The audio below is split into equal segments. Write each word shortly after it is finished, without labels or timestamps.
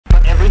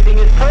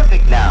everything is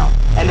perfect now,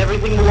 and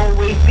everything will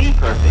always be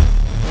perfect.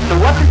 So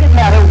what does it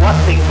matter what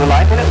things were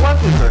like when it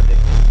wasn't perfect?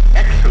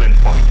 Excellent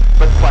point,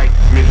 but quite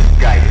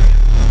misguided.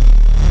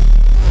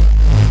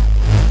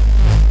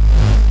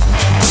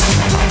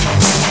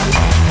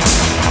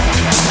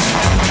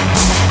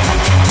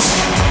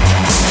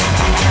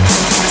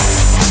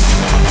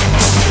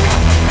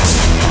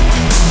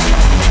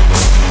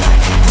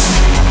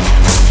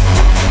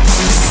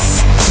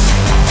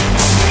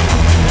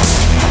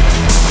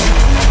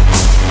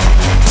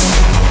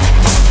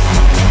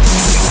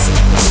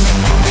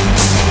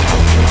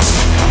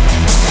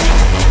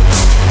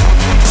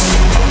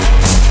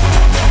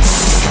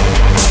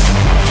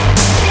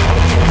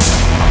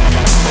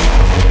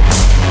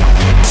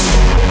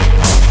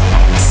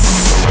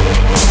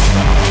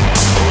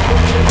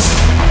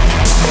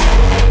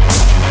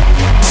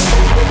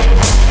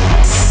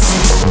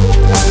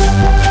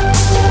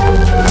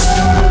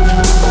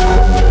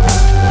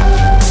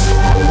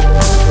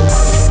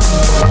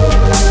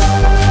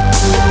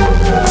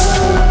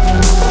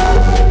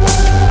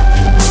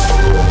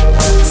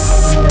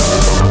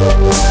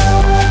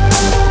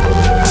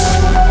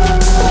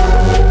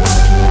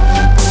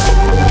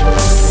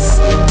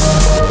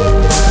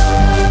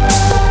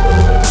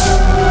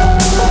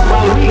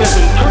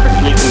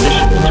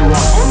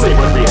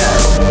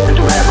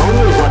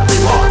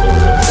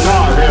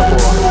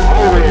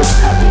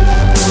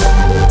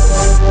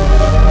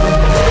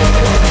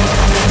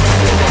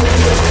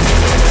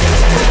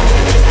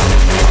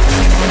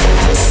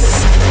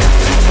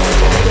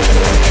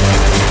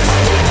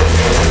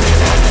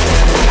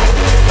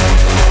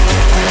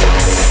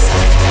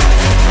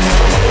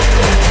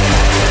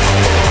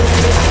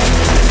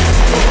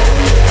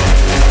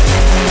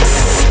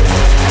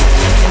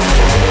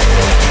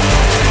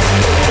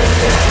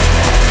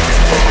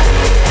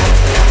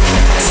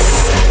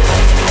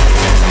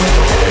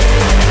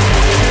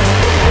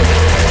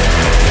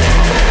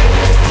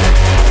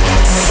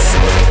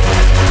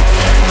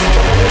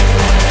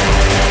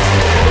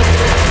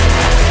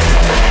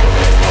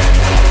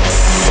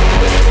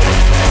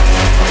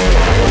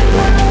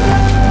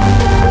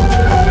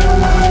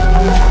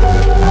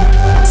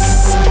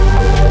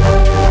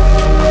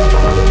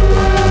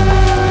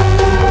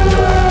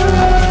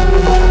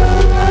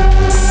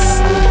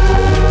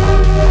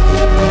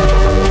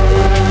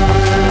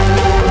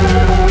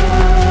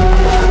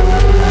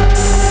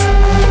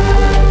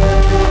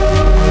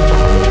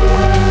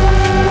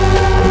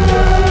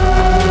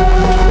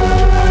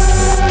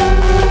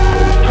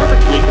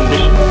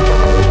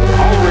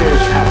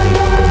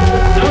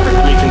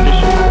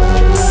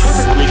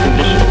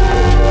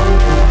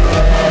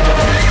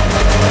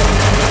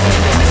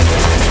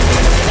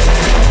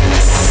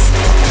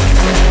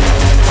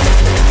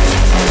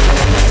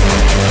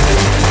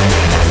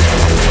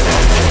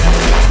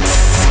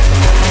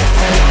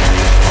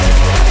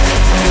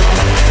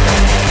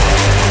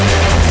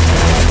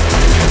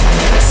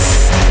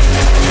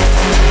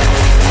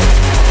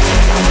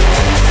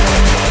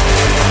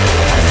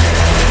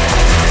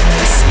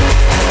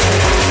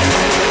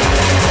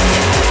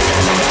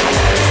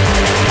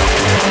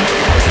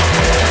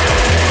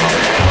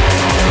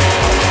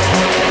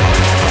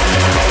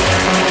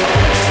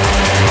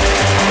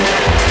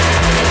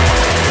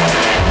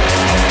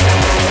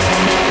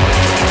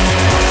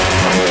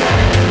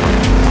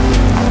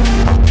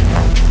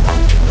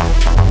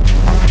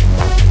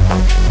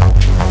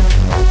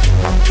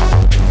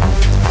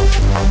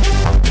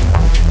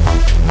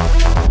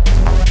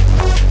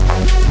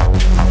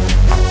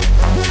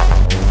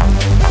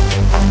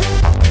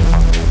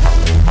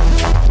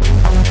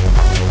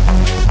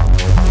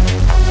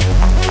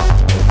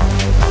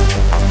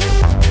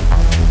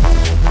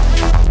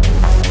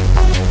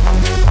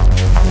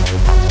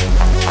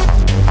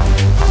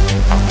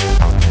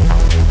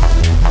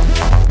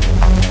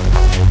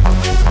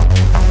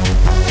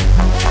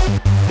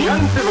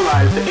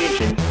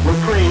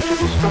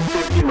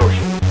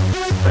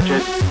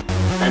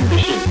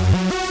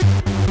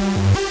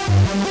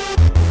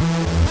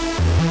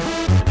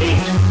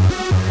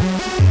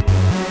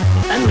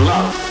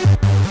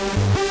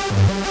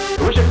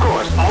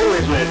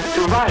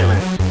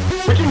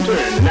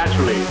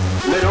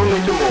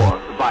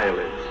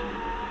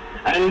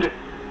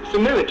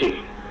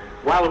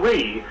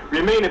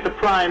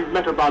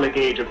 Metabolic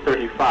age of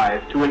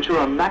 35 to ensure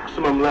a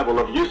maximum level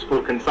of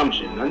useful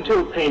consumption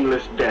until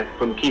painless death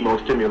from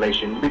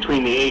chemostimulation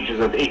between the ages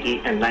of 80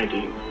 and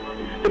 90.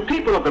 The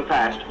people of the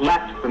past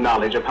lacked the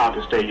knowledge of how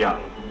to stay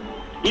young,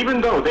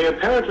 even though they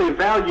apparently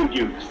valued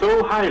youth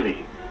so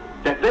highly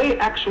that they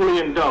actually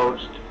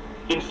indulged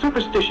in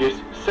superstitious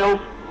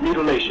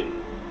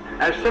self-mutilation.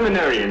 As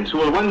seminarians who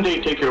will one day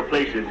take your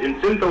places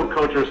in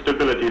synthoculture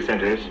stability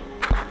centers,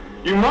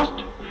 you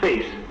must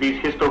face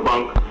these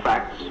histobunk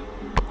facts,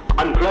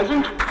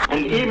 unpleasant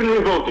and even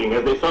revolting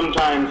as they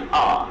sometimes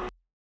are.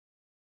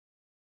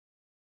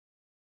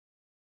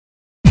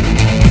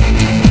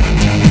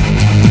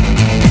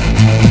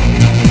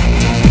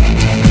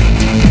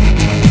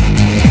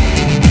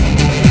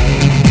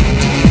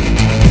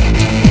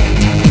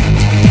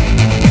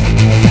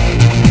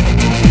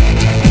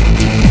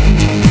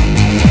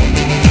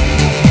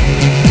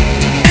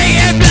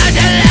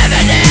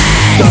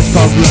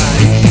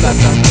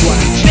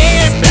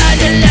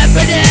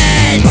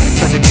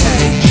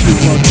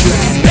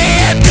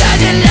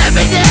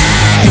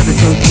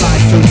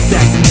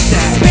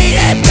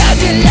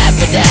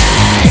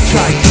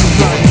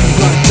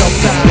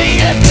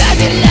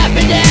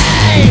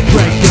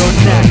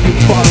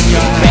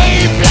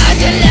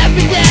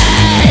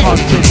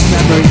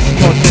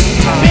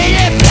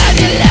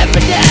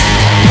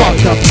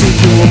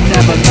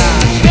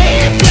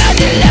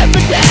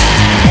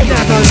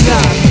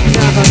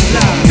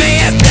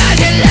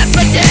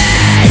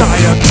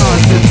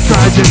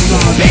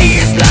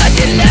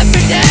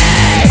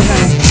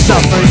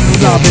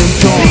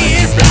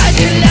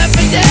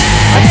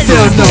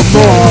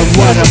 for,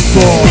 what a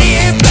fool.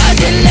 Being brought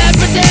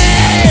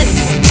celebrities.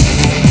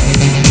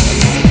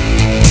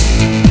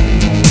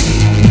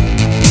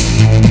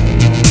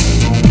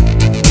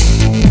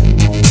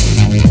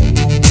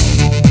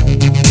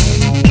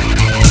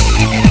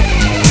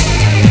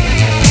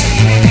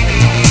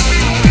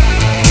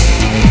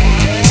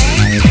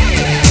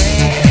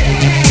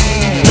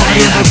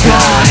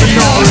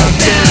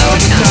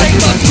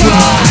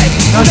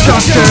 A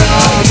structure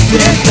of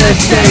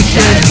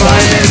devastation,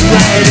 violent,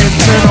 red,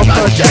 internal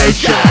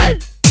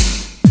frustration.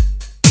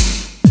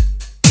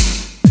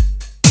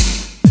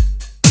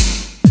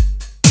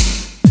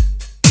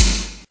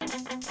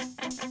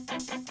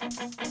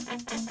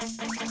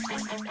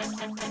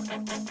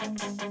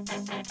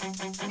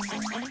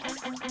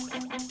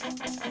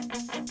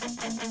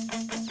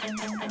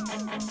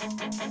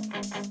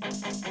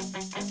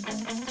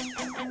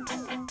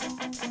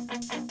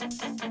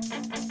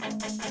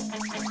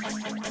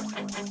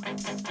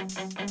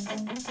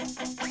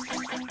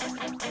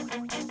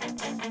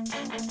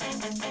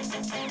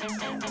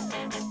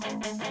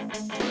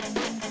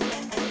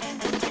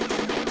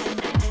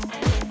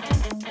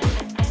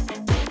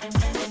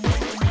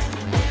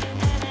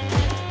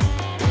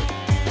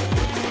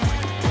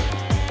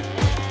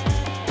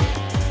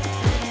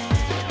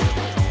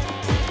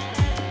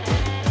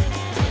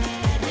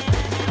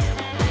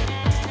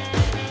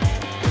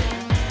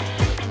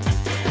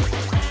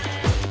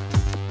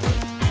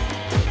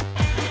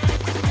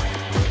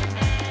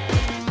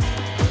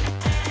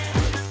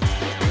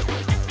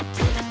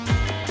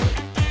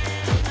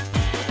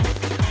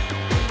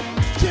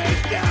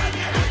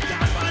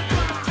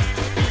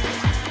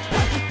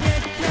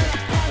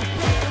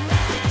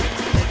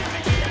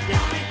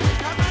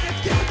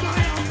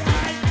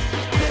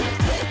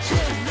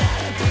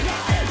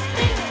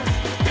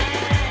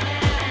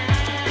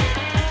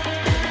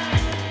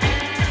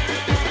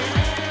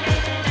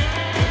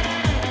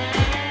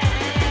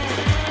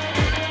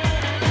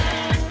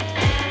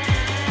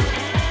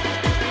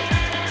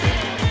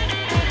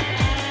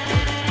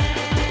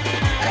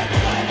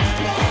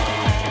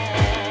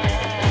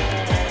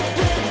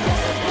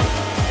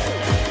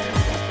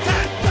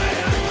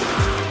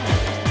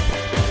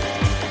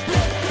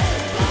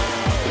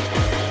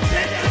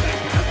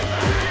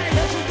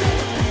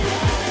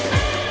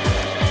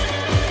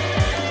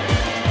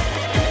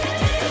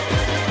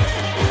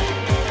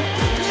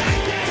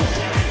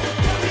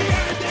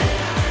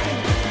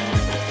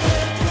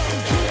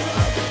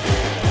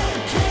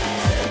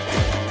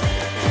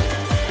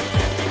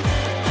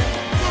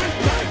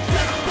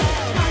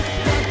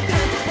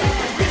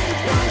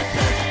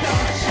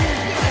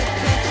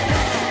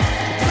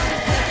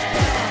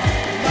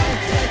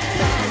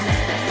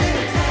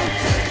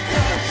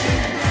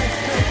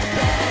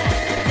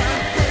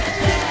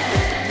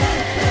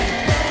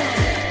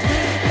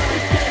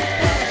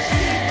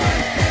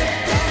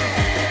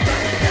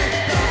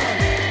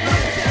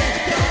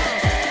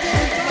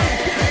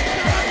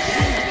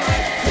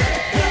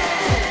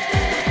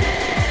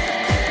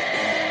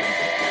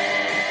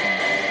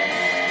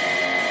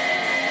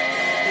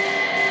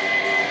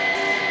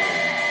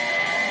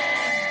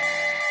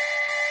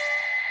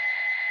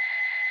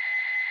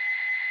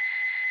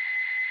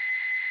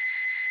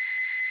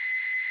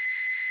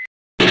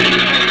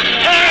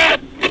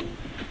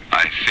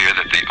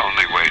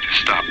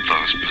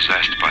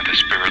 possessed by the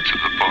spirits of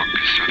the book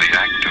is through the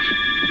act of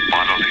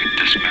bodily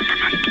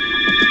dismemberment.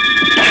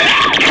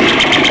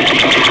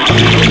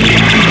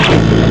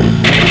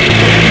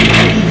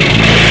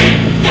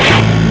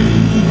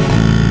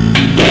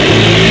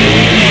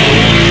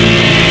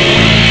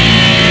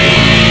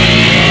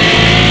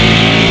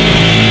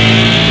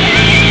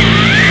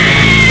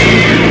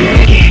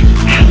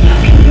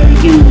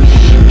 You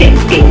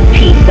stinking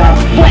piece of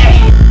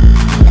flesh!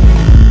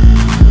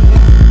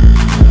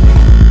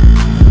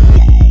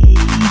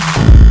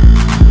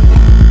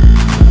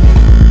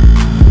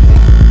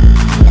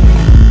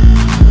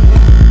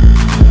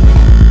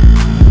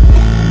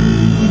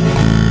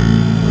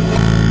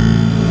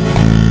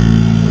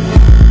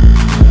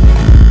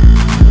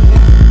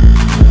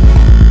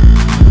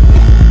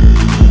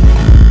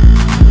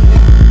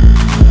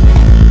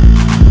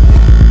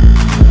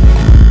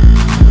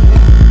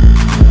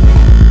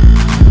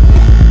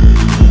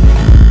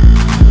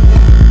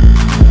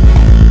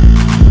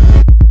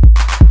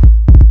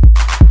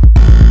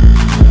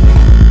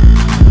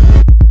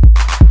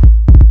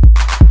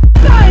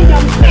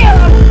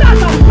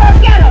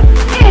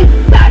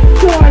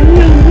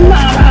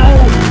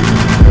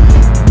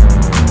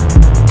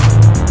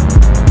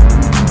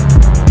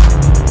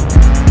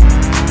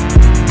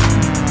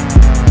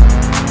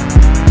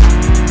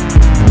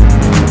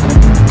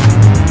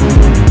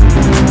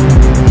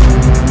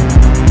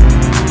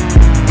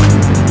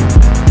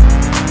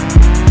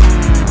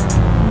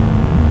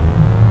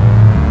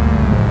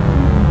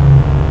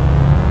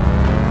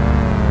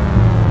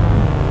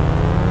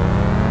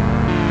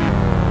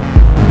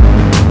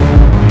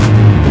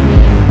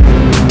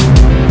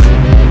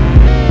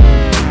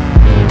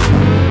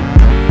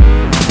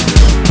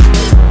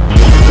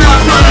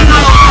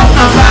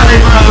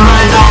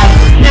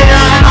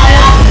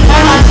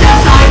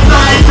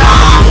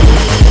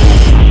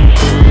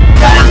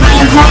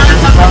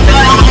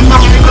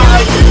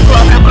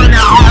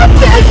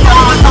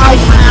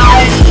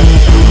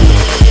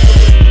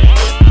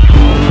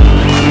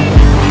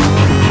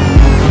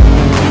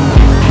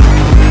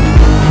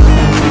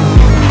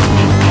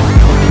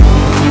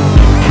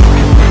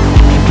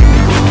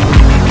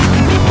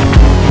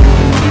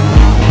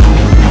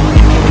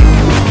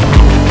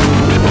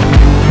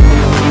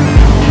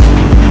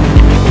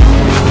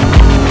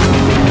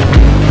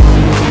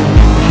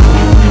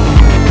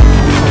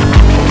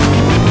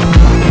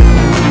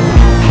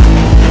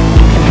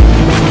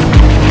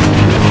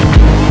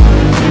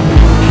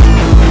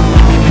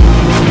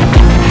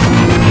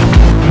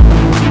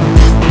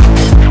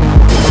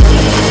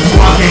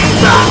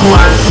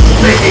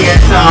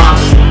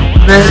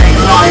 Living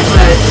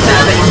lifeless,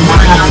 selling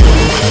crap,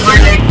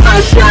 bringing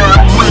pressure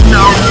with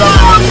no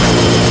love,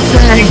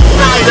 staying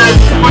silent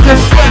with a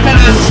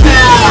feminine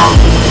stare.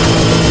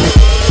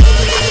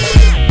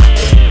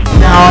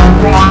 Now I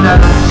wander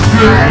the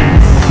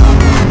streets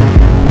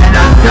in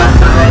a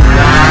desolate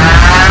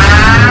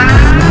land,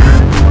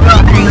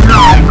 looking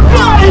like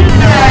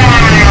lightning.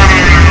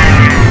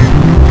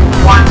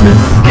 Want to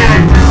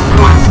escape this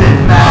twisted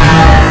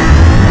man.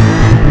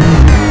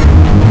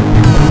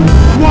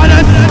 Wanna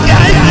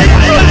escape this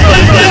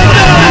twisted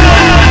man.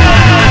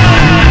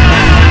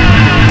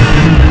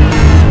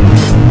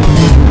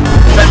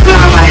 There's no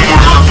way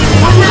out.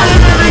 We're never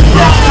living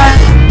dead.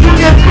 You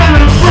can scream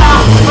and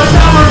shout, but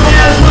no one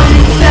hears what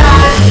you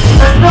said.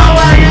 There's no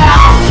way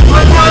out.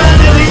 We're never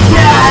living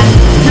dead.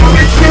 You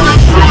can scream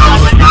and shout,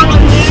 but no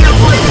one hears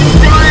what you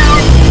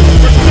said.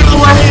 There's no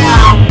way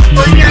out.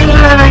 We're never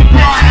living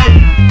dead.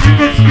 You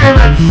can scream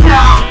and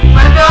shout,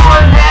 but no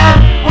one hears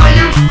what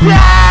you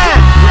said.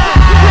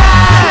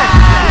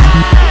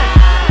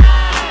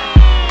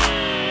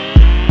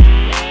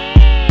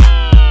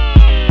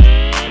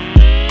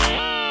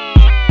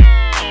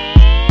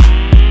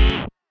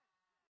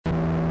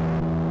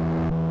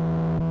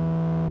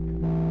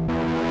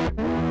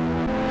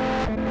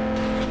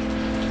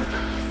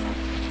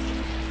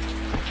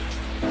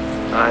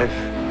 I've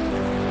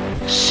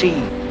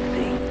seen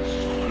things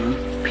you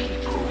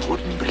people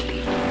wouldn't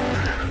believe.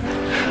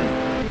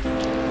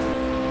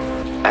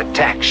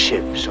 Attack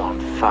ships on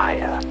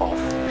fire off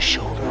the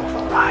shoulder of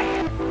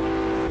Orion.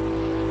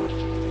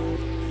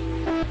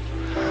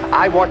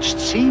 I watched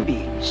sea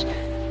beams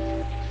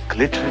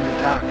glitter in the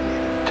dark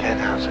near the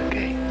 10-Hauser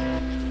Gate.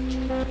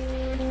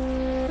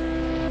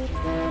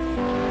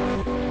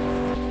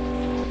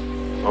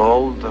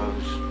 All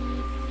those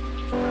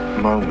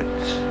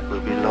moments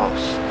will be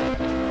lost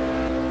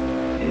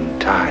in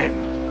time,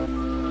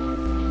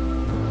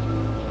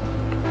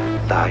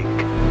 like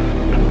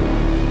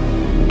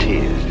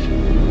tears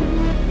in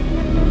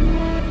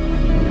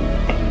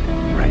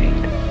rain.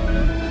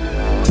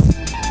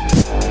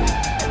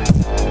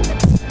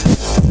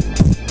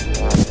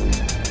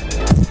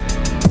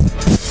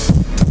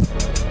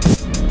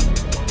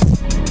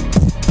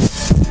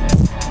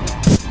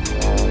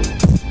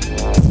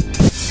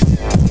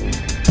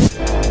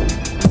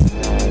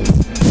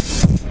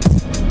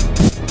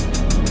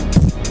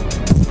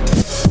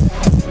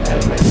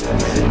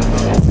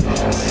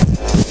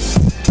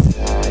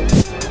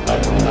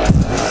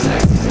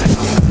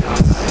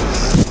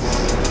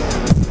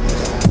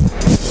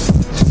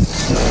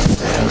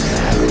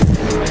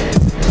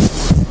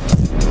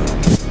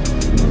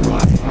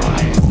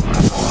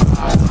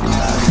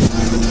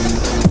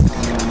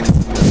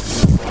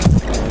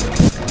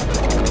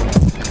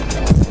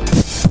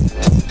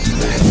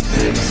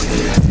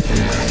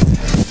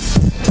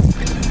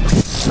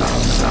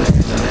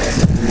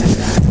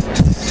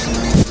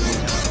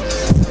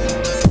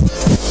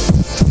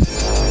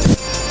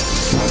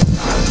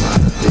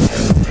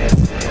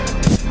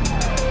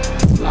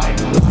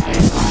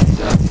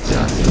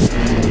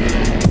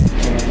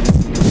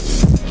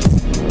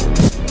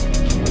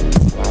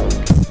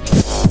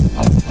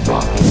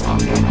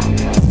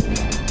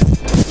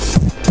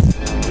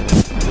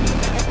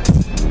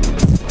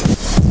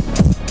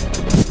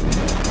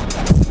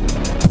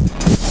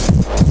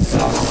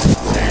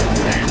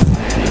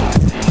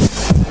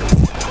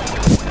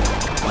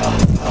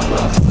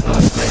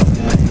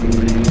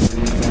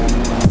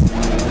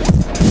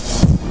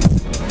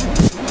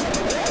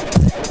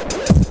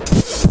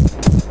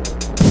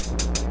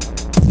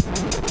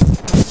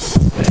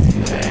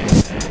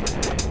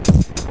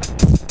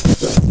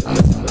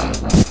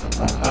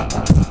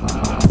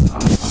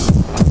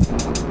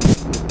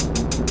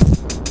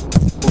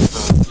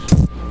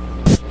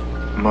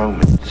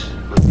 Moments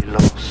will be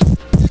lost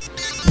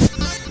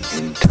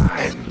in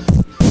time,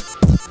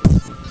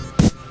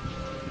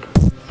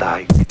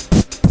 like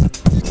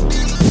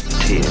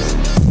tears.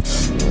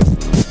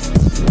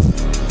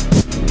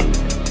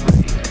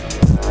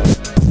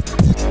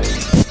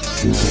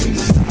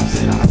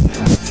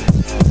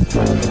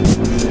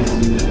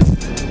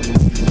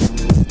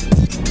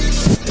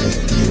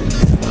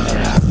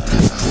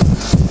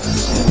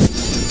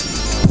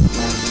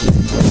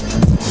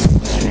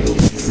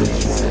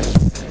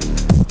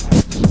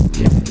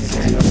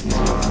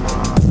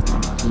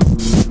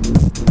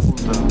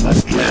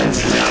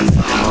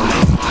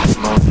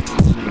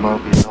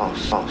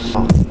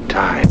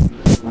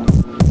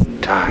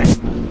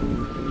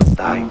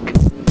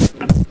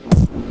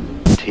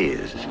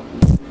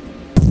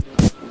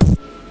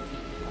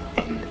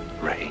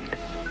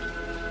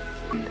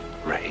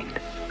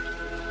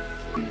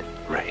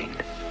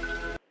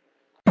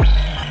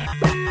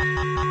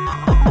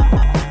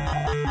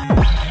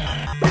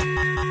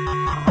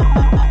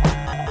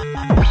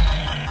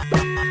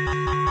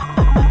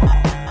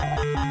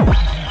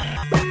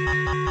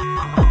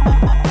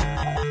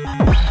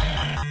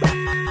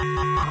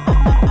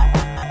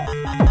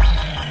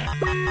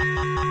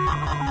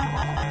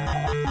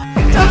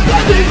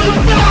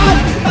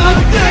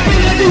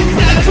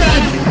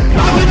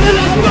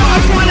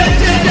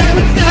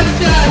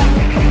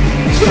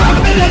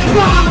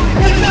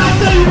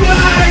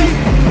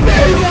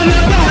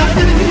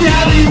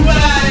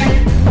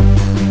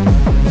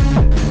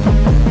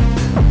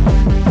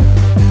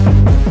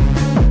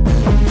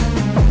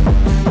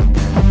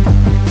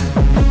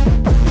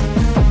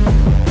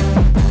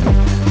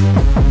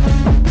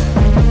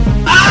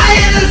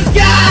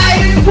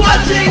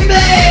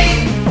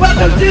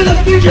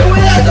 you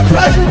without the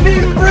price to be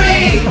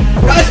free.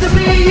 Price to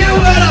be you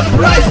and a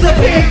price to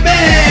be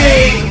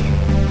me.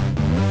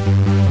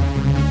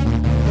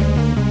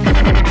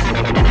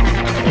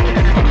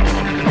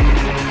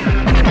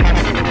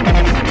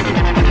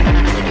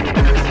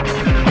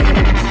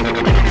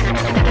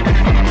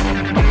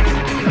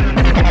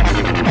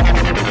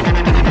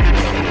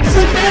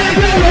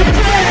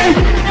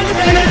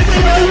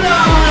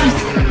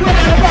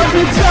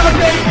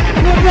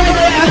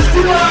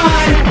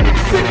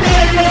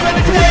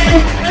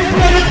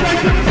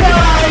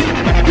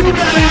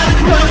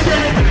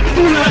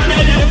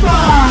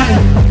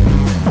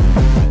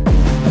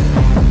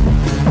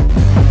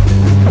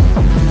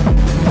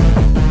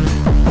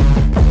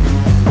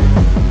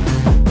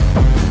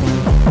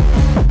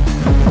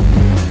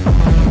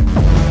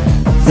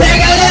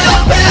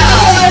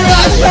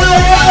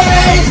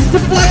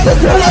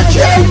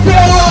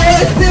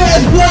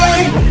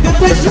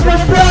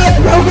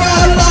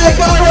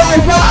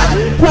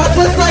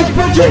 Process like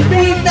butchered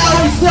meat, now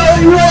he's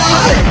slowly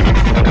rot.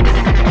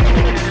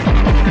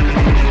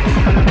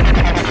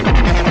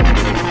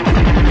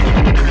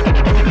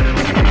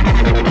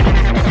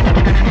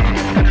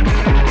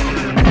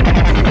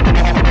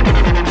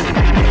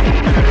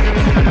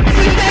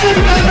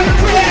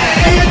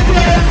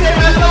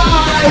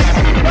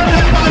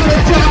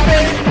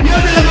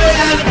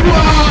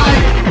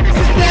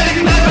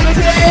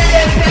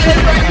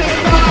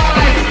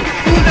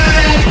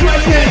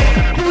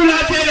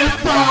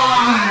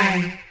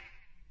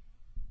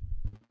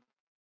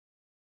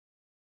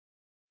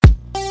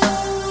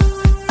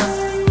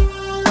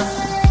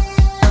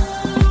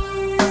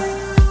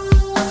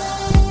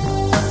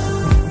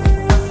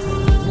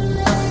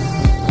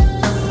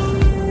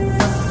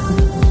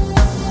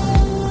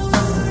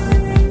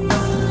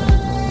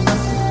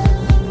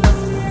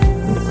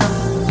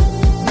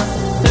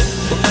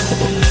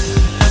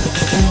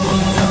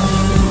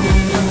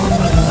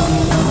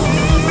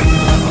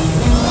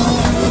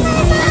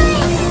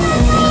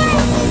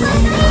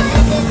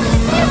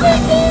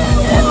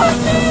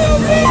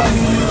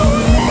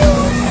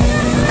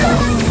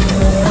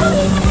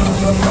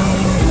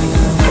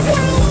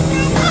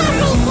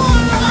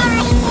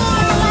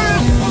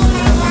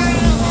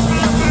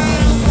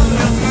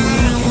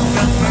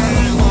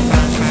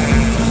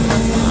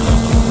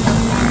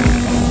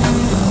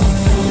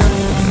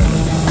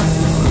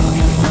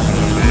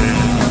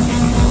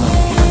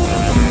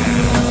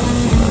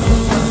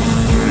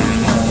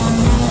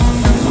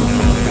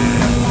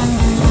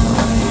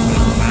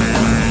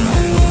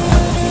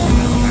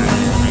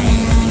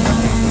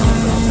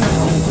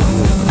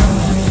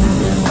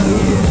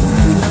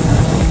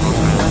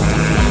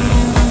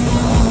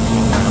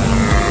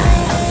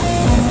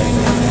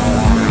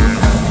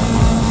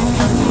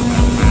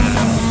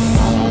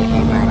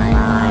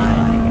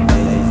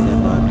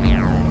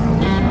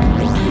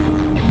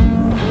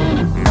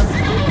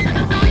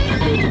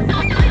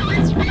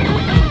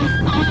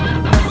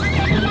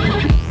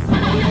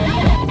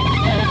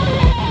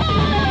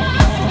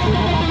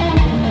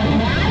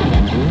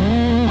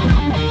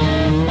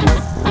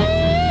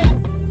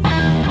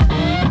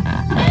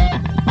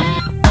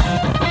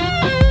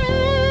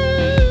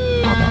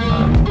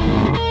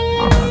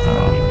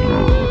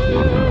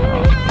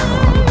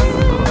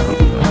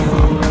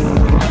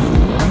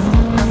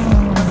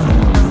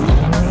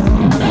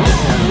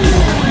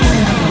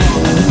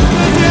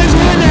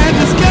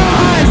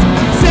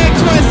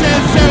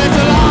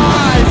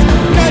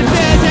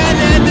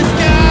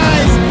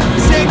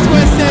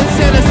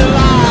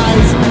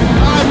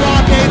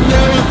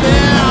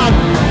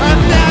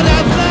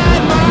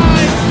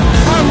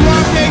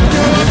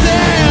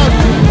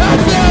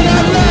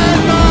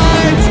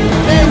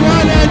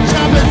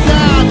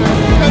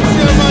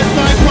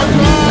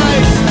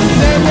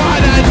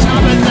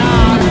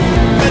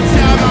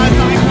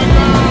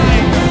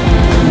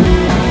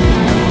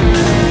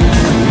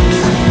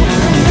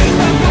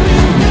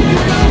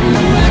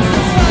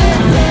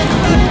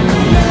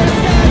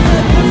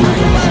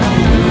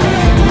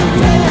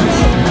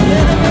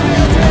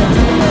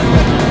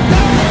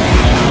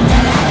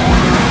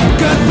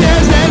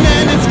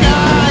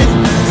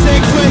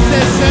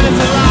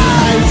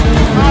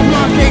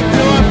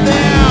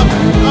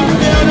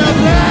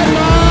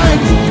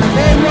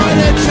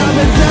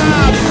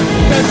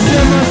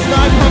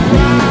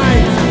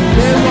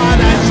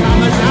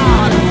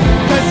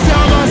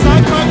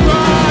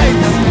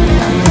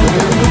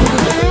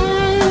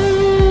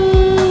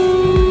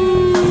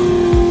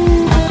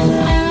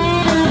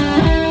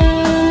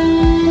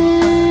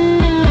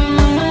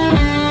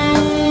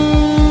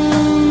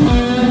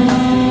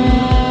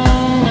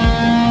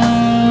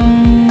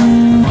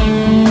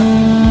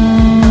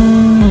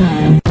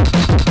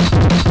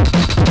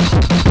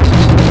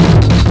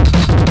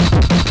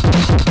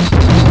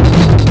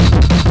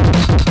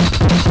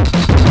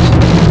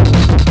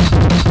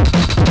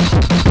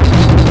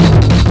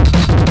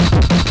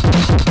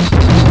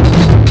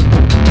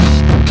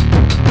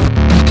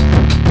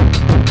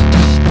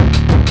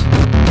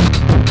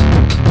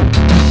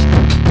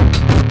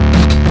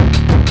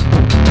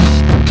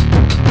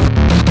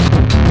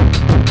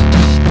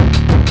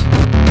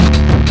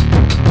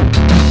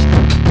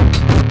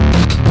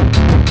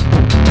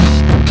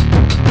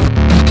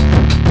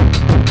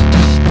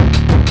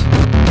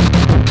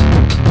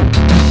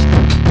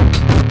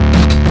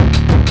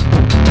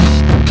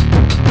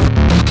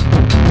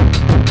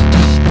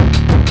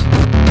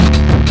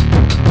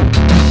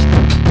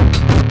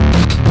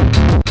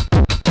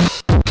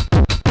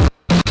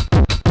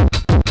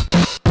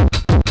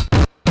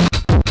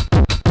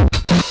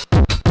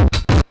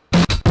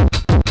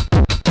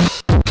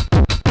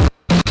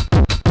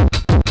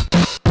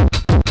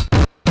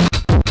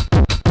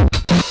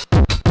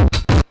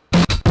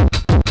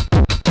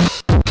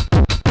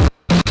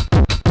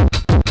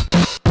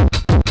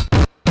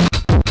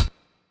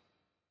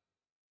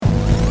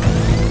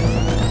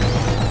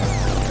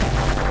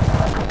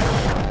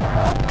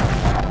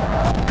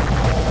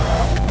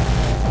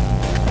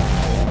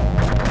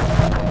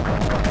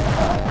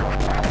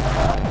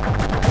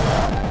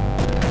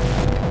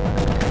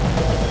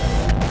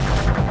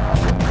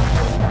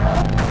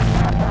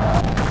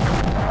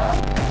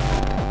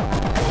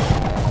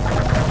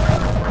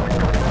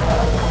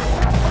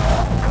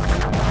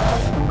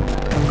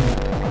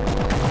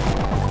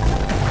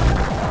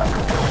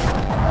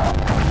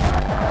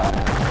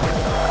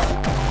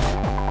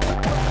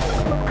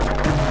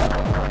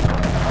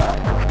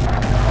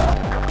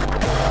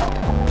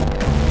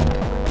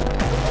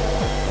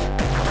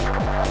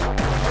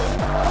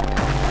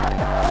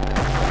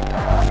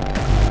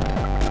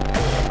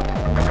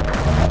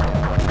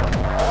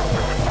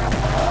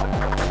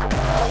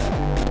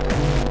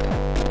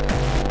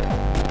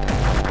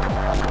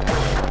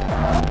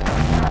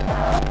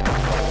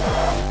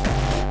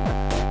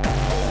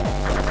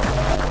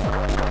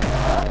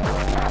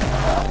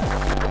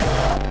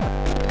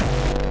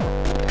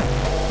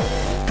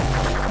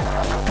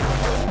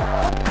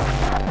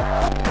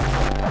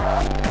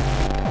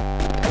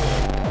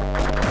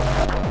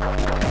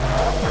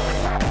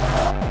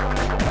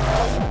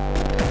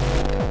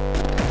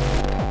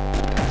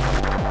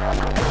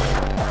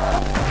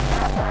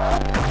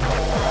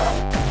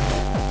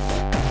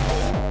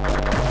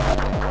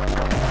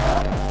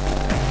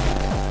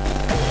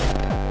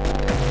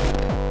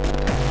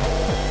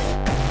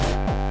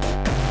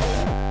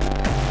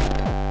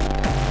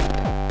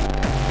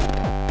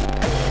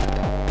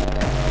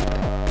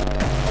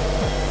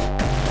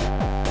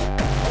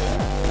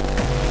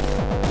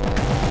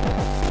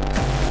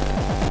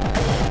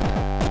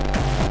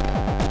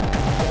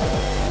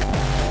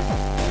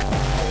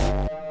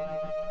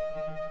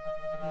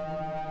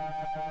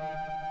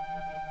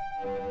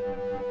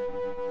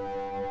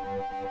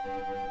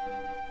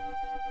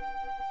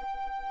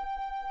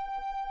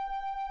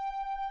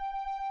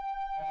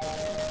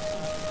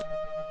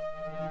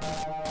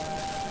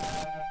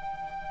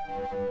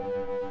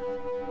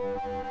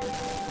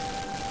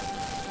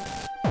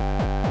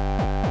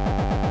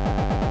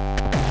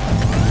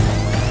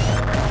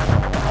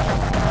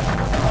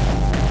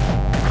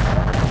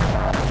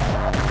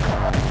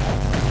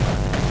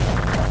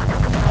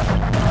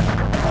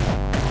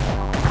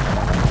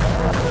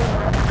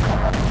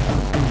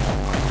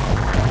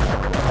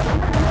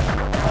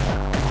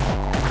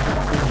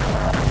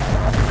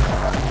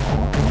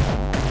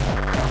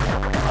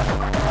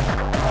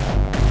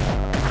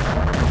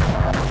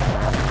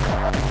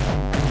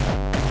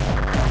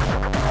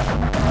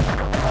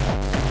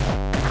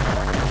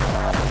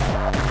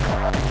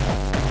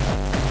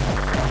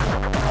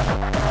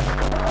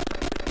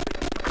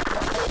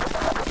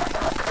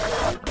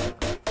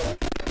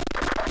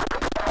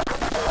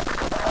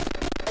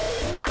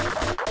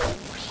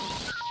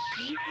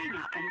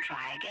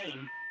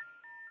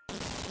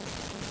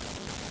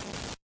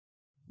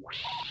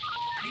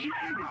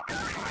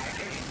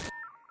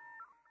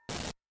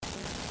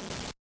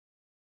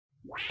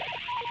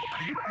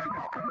 Hang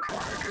up and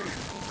try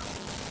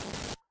again.